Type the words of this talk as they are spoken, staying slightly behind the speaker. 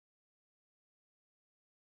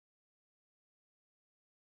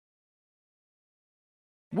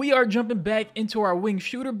We are jumping back into our wing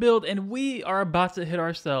shooter build, and we are about to hit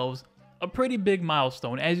ourselves a pretty big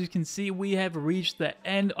milestone. As you can see, we have reached the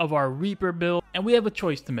end of our Reaper build, and we have a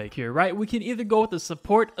choice to make here, right? We can either go with the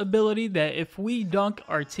support ability that if we dunk,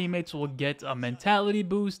 our teammates will get a mentality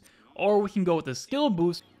boost, or we can go with the skill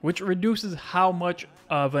boost, which reduces how much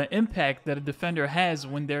of an impact that a defender has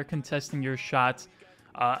when they're contesting your shots.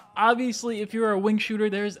 Obviously, if you're a wing shooter,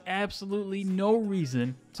 there's absolutely no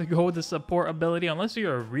reason to go with the support ability unless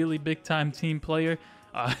you're a really big time team player.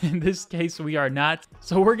 In this case, we are not.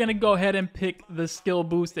 So we're going to go ahead and pick the skill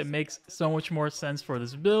boost. It makes so much more sense for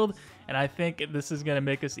this build, and I think this is going to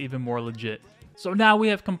make us even more legit. So now we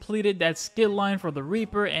have completed that skill line for the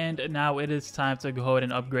Reaper, and now it is time to go ahead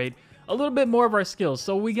and upgrade a little bit more of our skills.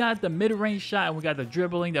 So we got the mid-range shot and we got the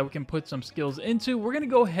dribbling that we can put some skills into. We're going to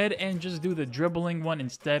go ahead and just do the dribbling one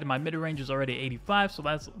instead. My mid-range is already 85,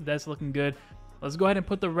 so that's looking good. Let's go ahead and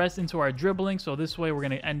put the rest into our dribbling. So this way we're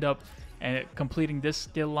going to end up and completing this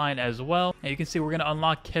skill line as well. And you can see we're going to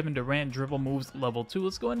unlock Kevin Durant dribble moves level 2.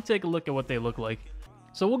 Let's go ahead and take a look at what they look like.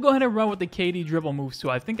 So we'll go ahead and run with the KD dribble moves too.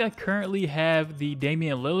 I think I currently have the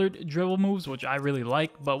Damian Lillard dribble moves, which I really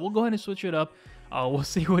like, but we'll go ahead and switch it up. We'll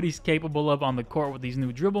see what he's capable of on the court with these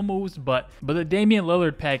new dribble moves, but the Damian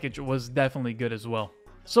Lillard package was definitely good as well.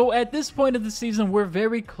 So at this point of the season, we're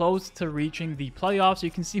very close to reaching the playoffs.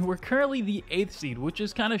 You can see we're currently the 8th seed, which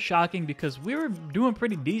is kind of shocking because we were doing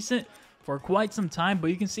pretty decent for quite some time, but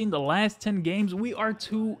you can see in the last 10 games, we are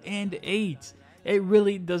 2-8. It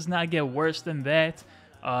really does not get worse than that.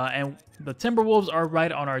 And the Timberwolves are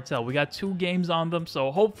right on our tail. We got 2 games on them,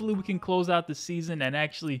 so hopefully we can close out the season and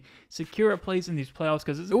actually secure a place in these playoffs,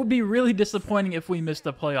 because it would be really disappointing if we missed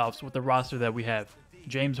the playoffs with the roster that we have.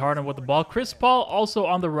 James Harden with the ball. Chris Paul also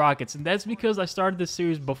on the Rockets, and that's because I started this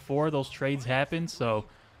series before those trades happened, so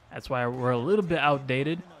that's why we're a little bit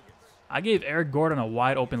outdated. I gave Eric Gordon a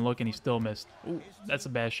wide open look, and he still missed. Ooh, that's a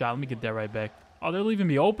bad shot. Let me get that right back. Oh, they're leaving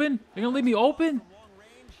me open? They're going to leave me open?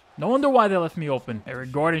 No wonder why they left me open.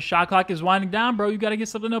 Eric Gordon, shot clock is winding down, bro. You got to get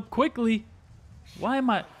something up quickly. Why am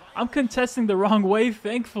I'm contesting the wrong way.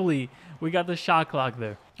 Thankfully, we got the shot clock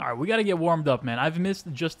there. All right, we got to get warmed up, man. I've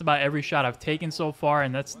missed just about every shot I've taken so far,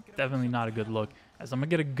 and that's definitely not a good look. As I'm going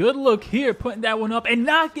to get a good look here, putting that one up and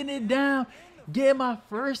knocking it down. Get my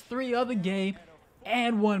first 3 of the game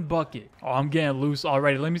and 1 bucket. Oh, I'm getting loose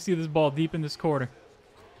already. Let me see this ball deep in this quarter.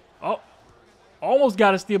 Oh, almost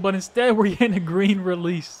got a steal, but instead we're getting a green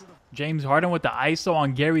release. James Harden with the ISO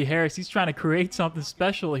on Gary Harris. He's trying to create something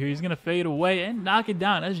special here. He's going to fade away and knock it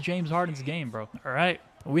down. That's James Harden's game, bro. All right.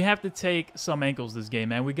 We have to take some ankles this game,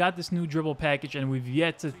 man. We got this new dribble package, and we've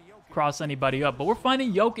yet to cross anybody up. But we're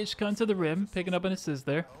finding Jokic coming to the rim, picking up an assist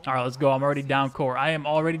there. All right, let's go. I'm already down court. I am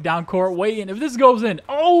already down court waiting. If this goes in,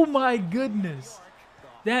 oh, my goodness.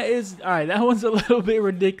 That is, all right, that one's a little bit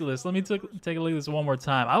ridiculous. Let me take a look at this one more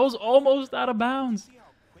time. I was almost out of bounds.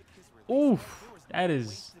 Oof. That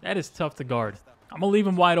is tough to guard. I'm going to leave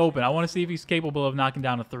him wide open. I want to see if he's capable of knocking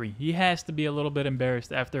down a 3. He has to be a little bit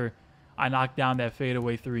embarrassed after I knocked down that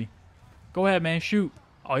fadeaway 3. Go ahead, man. Shoot.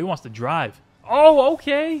 Oh, he wants to drive. Oh,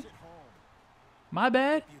 okay. My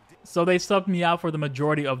bad. So they subbed me out for the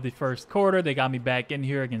majority of the first quarter. They got me back in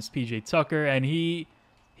here against PJ Tucker, and he's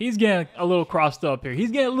getting a little crossed up here.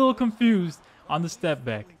 He's getting a little confused on the step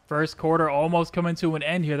back. First quarter almost coming to an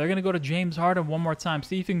end here. They're going to go to James Harden one more time.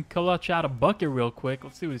 See if he can clutch out a bucket real quick.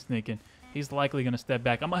 Let's see what he's thinking. He's likely going to step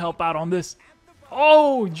back. I'm going to help out on this.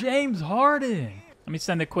 Oh, James Harden. Let me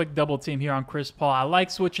send a quick double team here on Chris Paul. I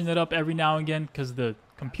like switching it up every now and again because the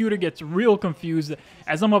computer gets real confused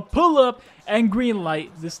as I'm going to pull up and green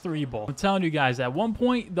light this 3 ball. I'm telling you guys, at one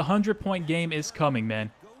point, the 100-point game is coming,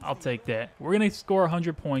 man. I'll take that. We're going to score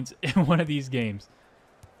 100 points in one of these games.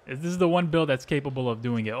 This is the one build that's capable of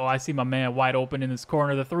doing it. Oh, I see my man wide open in this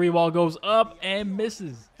corner. The 3 ball goes up and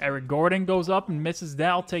misses. Eric Gordon goes up and misses that.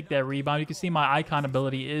 I'll take that rebound. You can see my icon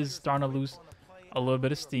ability is starting to lose a little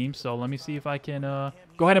bit of steam. So let me see if I can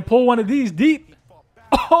go ahead and pull one of these deep.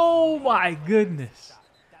 Oh, my goodness.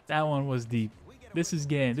 That one was deep. This is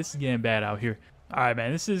getting bad out here. All right,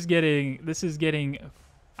 man. This is getting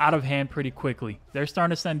out of hand pretty quickly. They're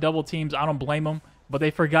starting to send double teams. I don't blame them. But they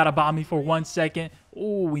forgot about me for 1 second.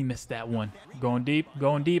 Oh, we missed that one. Going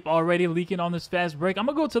deep already, leaking on this fast break. I'm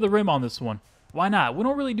going to go to the rim on this one. Why not? We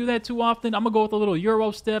don't really do that too often. I'm going to go with a little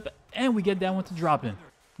Euro step, and we get that one to drop in. I'm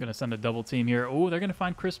going to send a double team here. Oh, they're going to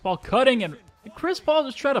find Chris Paul cutting, and Chris Paul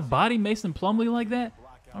just try to body Mason Plumlee like that?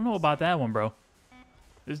 I don't know about that one, bro.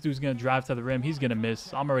 This dude's going to drive to the rim. He's going to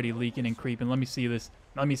miss. I'm already leaking and creeping. Let me see this.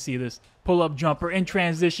 Pull-up jumper in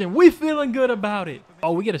transition. We feeling good about it.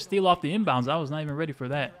 Oh, we get a steal off the inbounds. I was not even ready for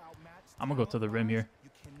that. I'm going to go to the rim here.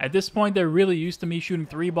 At this point, they're really used to me shooting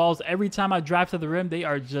 3 balls. Every time I drive to the rim, they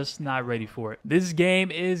are just not ready for it. This game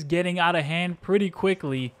is getting out of hand pretty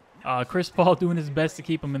quickly. Chris Paul doing his best to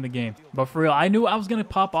keep him in the game. But for real, I knew I was going to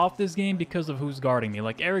pop off this game because of who's guarding me.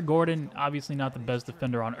 Like Eric Gordon, obviously not the best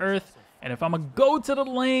defender on earth. And if I'm going to go to the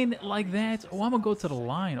lane like that, oh, I'm going to go to the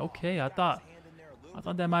line. Okay, I thought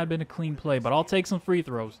that might have been a clean play, but I'll take some free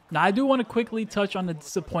throws. Now, I do want to quickly touch on the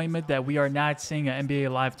disappointment that we are not seeing an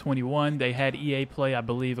NBA Live 21. They had EA Play, I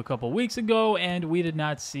believe, a couple weeks ago, and we did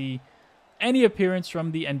not see any appearance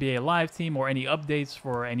from the NBA Live team or any updates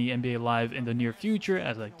for any NBA Live in the near future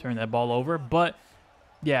as I turn that ball over. But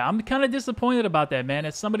yeah, I'm kind of disappointed about that, man.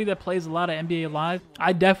 As somebody that plays a lot of NBA Live,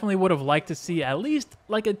 I definitely would have liked to see at least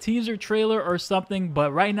like a teaser trailer or something.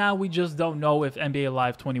 But right now, we just don't know if NBA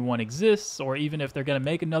Live 21 exists or even if they're going to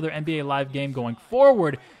make another NBA Live game going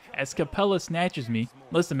forward as Capella snatches me.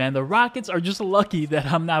 Listen, man, the Rockets are just lucky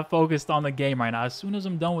that I'm not focused on the game right now. As soon as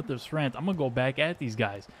I'm done with this rant, I'm going to go back at these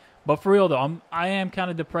guys. But for real, though, I am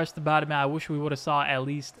kind of depressed about it, man. I wish we would have saw at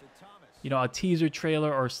least, you know, a teaser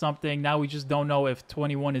trailer or something. Now we just don't know if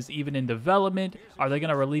 21 is even in development. Are they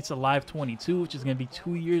going to release a Live 22, which is going to be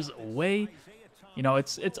 2 years away? You know,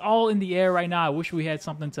 it's all in the air right now. I wish we had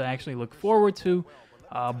something to actually look forward to.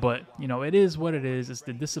 But, you know, it is what it is. It's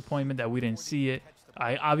the disappointment that we didn't see it.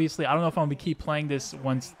 I don't know if I'm going to keep playing this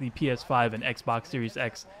once the PS5 and Xbox Series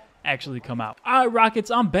X actually come out. All right,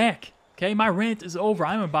 Rockets, I'm back. Okay, my rant is over.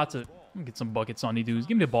 I'm about to get some buckets on these dudes.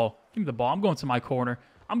 Give me the ball. Give me the ball. I'm going to my corner.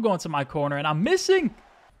 And I'm missing.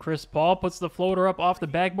 Chris Paul puts the floater up off the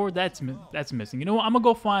backboard. That's missing. You know what? I'm going to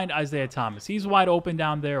go find Isaiah Thomas. He's wide open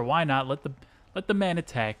down there. Why not? Let the man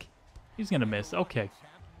attack. He's going to miss. Okay.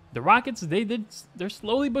 The Rockets, they're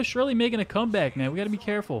slowly but surely making a comeback, man. We got to be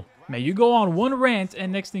careful. Man, you go on one rant,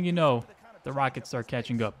 and next thing you know, the Rockets start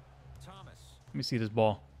catching up. Let me see this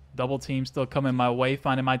ball. Double team still coming my way,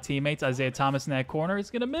 finding my teammates. Isaiah Thomas in that corner. It's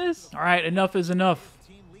going to miss. All right, enough is enough.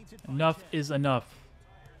 Enough is enough.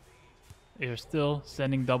 They're still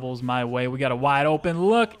sending doubles my way. We got a wide open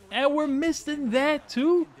look, and we're missing that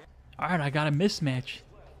too. All right, I got a mismatch.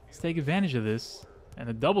 Let's take advantage of this. And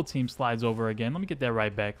the double team slides over again. Let me get that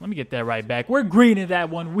right back. We're green in that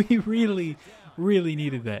one. We really, really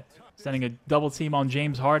needed that. Sending a double team on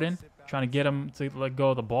James Harden. Trying to get him to let go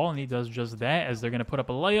of the ball, and he does just that as they're going to put up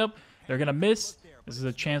a layup. They're going to miss. This is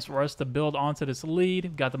a chance for us to build onto this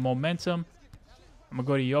lead. Got the momentum. I'm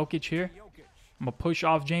going to go to Jokic here. I'm going to push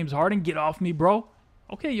off James Harden. Get off me, bro.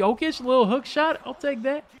 Okay, Jokic, a little hook shot. I'll take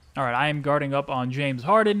that. All right, I am guarding up on James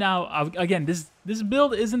Harden now. Again, this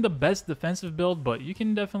build isn't the best defensive build, but you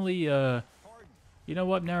can definitely, you know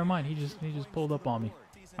what? Never mind. He just pulled up on me.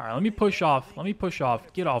 All right, let me push off.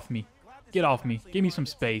 Get off me. Get off me. Give me some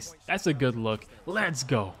space. That's a good look. Let's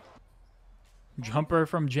go. Jumper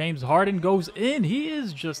from James Harden goes in. He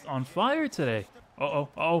is just on fire today.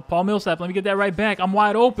 Uh-oh. Paul Millsap. Let me get that right back. I'm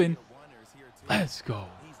wide open. Let's go.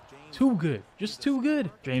 Too good. Just too good.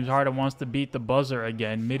 James Harden wants to beat the buzzer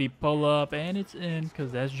again. Midi pull up, and it's in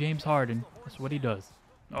because that's James Harden. That's what he does.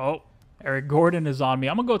 Oh, Eric Gordon is on me.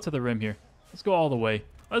 I'm going to go to the rim here. Let's go all the way.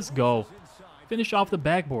 Let's go. Finish off the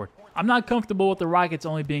backboard. I'm not comfortable with the Rockets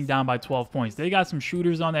only being down by 12 points. They got some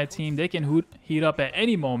shooters on that team. They can heat up at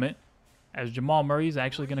any moment as Jamal Murray is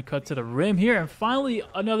actually going to cut to the rim here. And finally,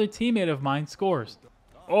 another teammate of mine scores.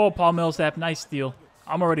 Oh, Paul Millsap, nice steal.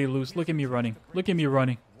 I'm already loose. Look at me running.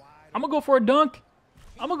 I'm going to go for a dunk.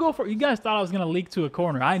 You guys thought I was going to leak to a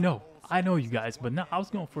corner. I know you guys, but no, I was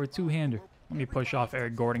going for a two-hander. Let me push off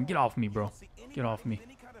Eric Gordon. Get off me, bro. Get off me.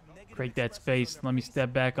 Create that space. Let me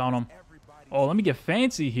step back on him. Oh, let me get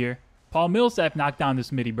fancy here. Paul Millsap knocked down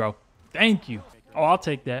this midi, bro. Thank you. Oh, I'll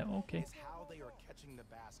take that. Okay.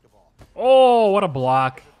 Oh, what a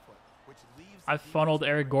block. I funneled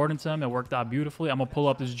Eric Gordon to him. It worked out beautifully. I'm going to pull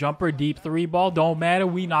up this jumper. Deep three ball. Don't matter.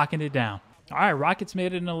 We knocking it down. All right, Rockets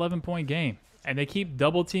made it an 11-point game. And they keep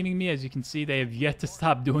double teaming me. As you can see, they have yet to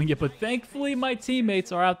stop doing it. But thankfully, my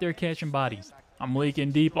teammates are out there catching bodies. I'm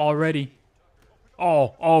leaking deep already.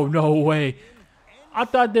 Oh, no way. I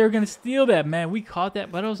thought they were going to steal that, man. We caught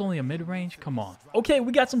that, but it was only a mid-range. Come on. Okay,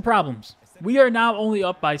 we got some problems. We are now only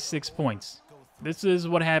up by 6 points. This is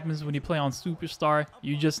what happens when you play on Superstar.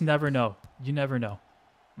 You just never know. You never know.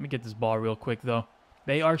 Let me get this ball real quick, though.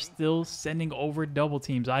 They are still sending over double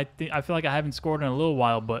teams. I feel like I haven't scored in a little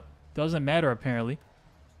while, but doesn't matter, apparently.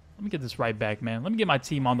 Let me get this right back, man. Let me get my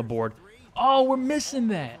team on the board. Oh, we're missing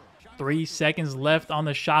that. 3 seconds left on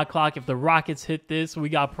the shot clock. If the Rockets hit this, we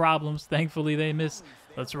got problems. Thankfully, they miss.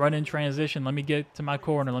 Let's run in transition. Let me get to my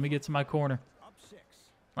corner. Let me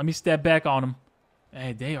step back on them.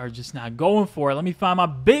 Hey, they are just not going for it. Let me find my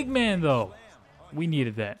big man, though. We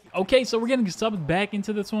needed that. Okay, so we're getting subbed back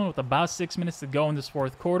into this one with about 6 minutes to go in this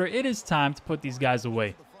fourth quarter. It is time to put these guys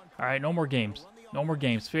away. All right, no more games. No more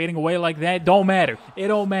games. Fading away like that don't matter. It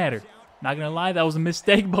don't matter. Not going to lie, that was a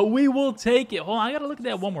mistake, but we will take it. Hold on, I got to look at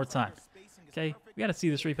that one more time. Okay, we got to see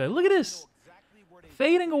this replay. Look at this.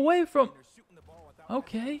 Fading away from...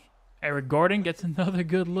 Okay. Eric Gordon gets another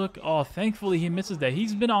good look. Oh, thankfully he misses that.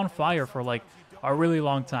 He's been on fire for like a really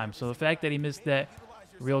long time. So the fact that he missed that,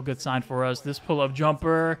 real good sign for us. This pull-up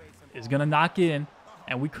jumper is going to knock in,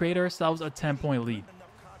 and we create ourselves a 10-point lead.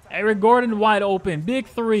 Eric Gordon wide open. Big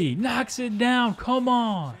three. Knocks it down. Come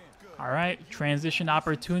on. All right. Transition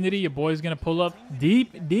opportunity. Your boy's going to pull up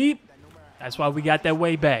deep, deep. That's why we got that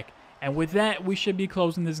way back. And with that, we should be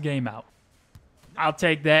closing this game out. I'll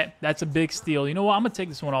take that. That's a big steal. You know what? I'm going to take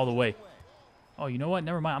this one all the way. Oh, you know what?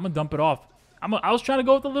 Never mind. I'm going to dump it off. I was trying to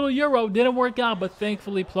go with the little Euro. Didn't work out, but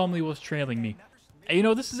thankfully Plumlee was trailing me. And you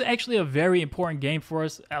know, this is actually a very important game for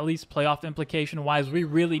us, at least playoff implication-wise. We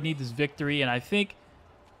really need this victory, and I think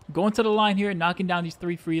going to the line here and knocking down these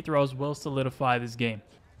 3 free throws will solidify this game.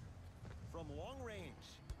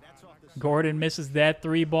 Gordon misses that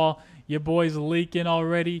 3 ball. Your boy's leaking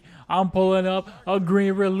already. I'm pulling up a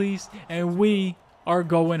green release, and we are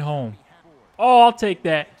going home. Oh, I'll take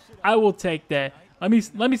that. I will take that. Let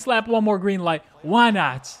me slap one more green light. Why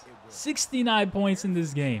not? 69 points in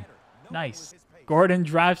this game. Nice. Gordon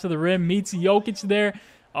drives to the rim, meets Jokic there.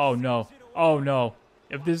 Oh, no. Oh, no.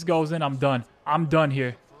 If this goes in, I'm done. I'm done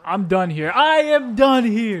here. I'm done here. I am done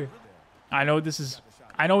here. I know this is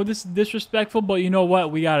disrespectful, but you know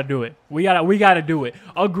what? We got to do it. We got to do it.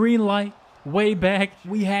 A green light way back.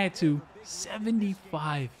 We had to.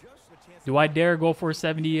 75. Do I dare go for a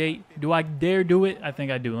 78? Do I dare do it? I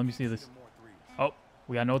think I do. Let me see this. Oh,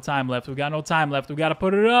 we got no time left. We got no time left. We got to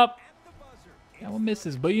put it up. That one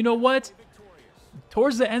misses. But you know what?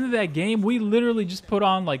 Towards the end of that game, we literally just put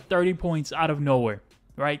on like 30 points out of nowhere,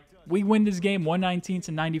 right? We win this game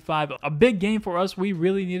 119-95. A big game for us. We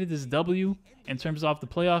really needed this W in terms of the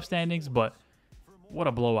playoff standings, but what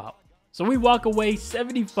a blowout. So we walk away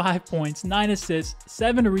 75 points, 9 assists,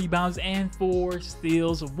 7 rebounds, and 4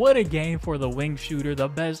 steals. What a game for the wing shooter, the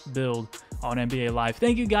best build on NBA Live.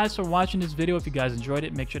 Thank you guys for watching this video. If you guys enjoyed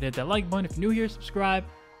it, make sure to hit that like button. If you're new here, subscribe.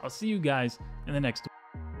 I'll see you guys in the next one.